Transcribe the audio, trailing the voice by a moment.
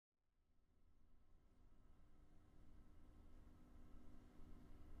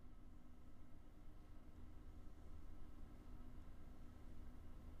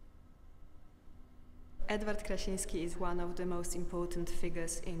Edward Krasiński is one of the most important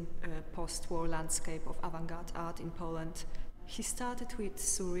figures in post-war landscape of avant-garde art in Poland. He started with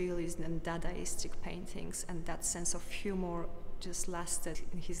surrealism and Dadaistic paintings, and that sense of humor just lasted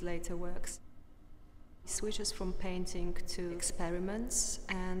in his later works. He switches from painting to experiments,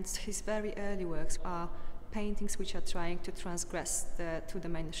 and his very early works are paintings which are trying to transgress the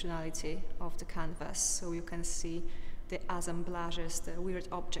two-dimensionality of the canvas. So you can see the assemblages, the weird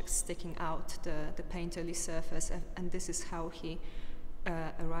objects sticking out the painterly surface, and this is how he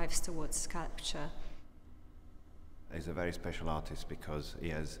arrives towards sculpture. He's a very special artist because he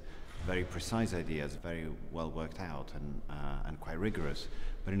has very precise ideas, very well worked out and quite rigorous.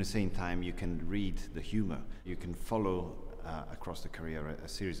 But in the same time, you can read the humor. You can follow across the career a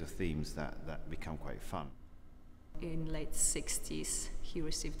series of themes that become quite fun. In late 60s, he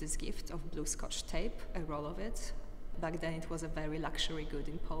received this gift of blue Scotch tape, a roll of it. Back then it was a very luxury good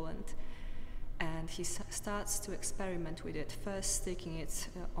in Poland. And he starts to experiment with it, first sticking it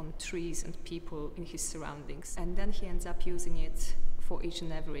on trees and people in his surroundings. And then he ends up using it for each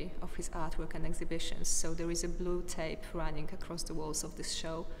and every of his artwork and exhibitions. So there is a blue tape running across the walls of this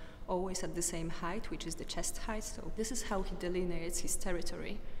show, always at the same height, which is the chest height. So this is how he delineates his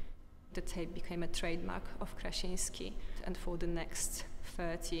territory. The tape became a trademark of Krasiński, and for the next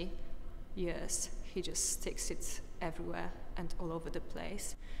 30 years he just sticks it everywhere and all over the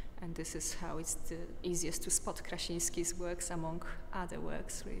place. And this is how it's the easiest to spot Krasiński's works among other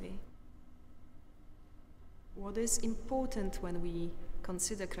works, really. What is important when we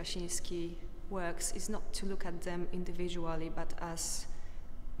consider Krasiński works is not to look at them individually, but as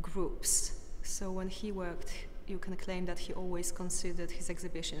groups. So when he worked, you can claim that he always considered his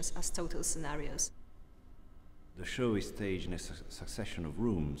exhibitions as total scenarios. The show is staged in a succession of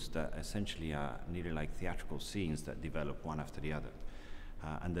rooms that essentially are nearly like theatrical scenes that develop one after the other.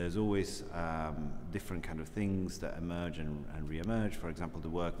 And there's always different kind of things that emerge and re-emerge. For example, the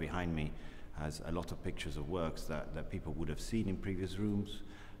work behind me has a lot of pictures of works that people would have seen in previous rooms.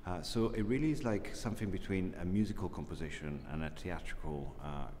 So it really is like something between a musical composition and a theatrical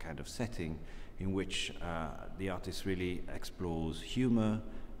kind of setting in which the artist really explores humor,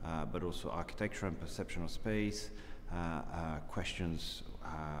 but also architecture and perception of space, questions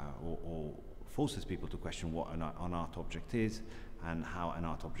or forces people to question what an art object is and how an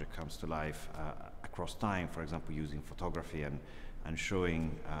art object comes to life across time, for example, using photography and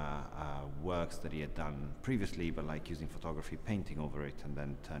showing works that he had done previously, but like using photography, painting over it, and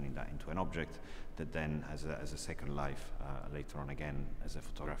then turning that into an object that then has a second life later on again as a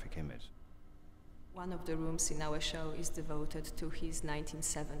photographic image. One of the rooms in our show is devoted to his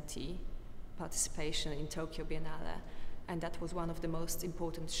 1970 participation in Tokyo Biennale, and that was one of the most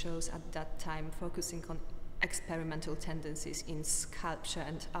important shows at that time, focusing on experimental tendencies in sculpture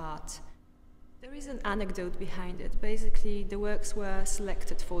and art. There is an anecdote behind it. Basically, the works were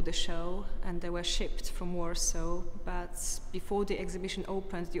selected for the show and they were shipped from Warsaw, but before the exhibition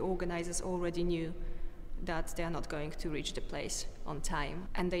opened, the organizers already knew that they are not going to reach the place on time.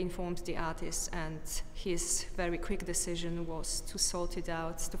 And they informed the artist, and his very quick decision was to sort it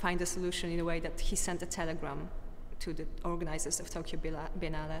out, to find a solution in a way that he sent a telegram to the organizers of Tokyo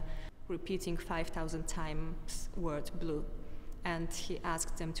Biennale, repeating 5,000 times word blue. And he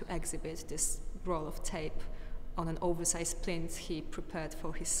asked them to exhibit this roll of tape on an oversized plinth he prepared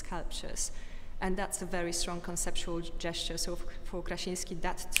for his sculptures. And that's a very strong conceptual gesture. So for Krasiński,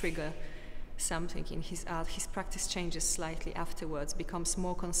 that trigger something in his art. His practice changes slightly afterwards, becomes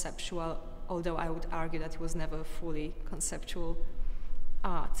more conceptual, although I would argue that it was never fully conceptual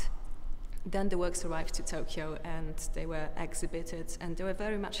art. Then the works arrived to Tokyo and they were exhibited, and they were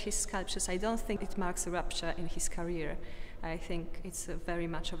very much his sculptures. I don't think it marks a rupture in his career. I think it's very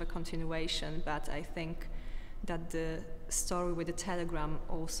much of a continuation, but I think that the story with the telegram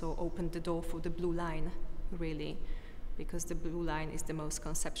also opened the door for the blue line, really, because the blue line is the most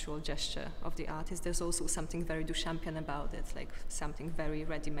conceptual gesture of the artist. There's also something very Duchampian about it, like something very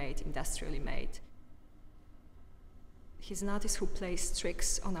ready-made, industrially made. He's an artist who plays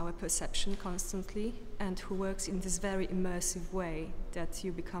tricks on our perception constantly and who works in this very immersive way that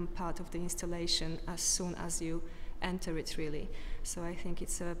you become part of the installation as soon as you enter it, really. So I think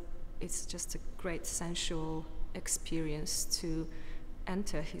it's just a great sensual experience to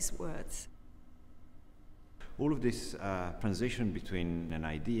enter his words. All of this transition between an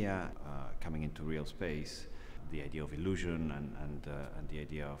idea coming into real space, the idea of illusion and the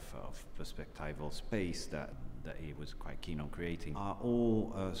idea of perspectival space that he was quite keen on creating, are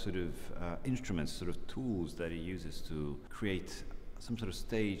all sort of instruments, sort of tools that he uses to create some sort of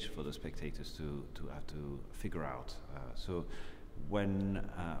stage for the spectators to have to figure out. So when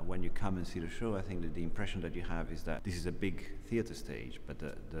you come and see the show, I think that the impression that you have is that this is a big theatre stage, but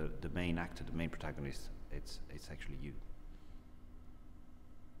the main actor, the main protagonist, it's actually you.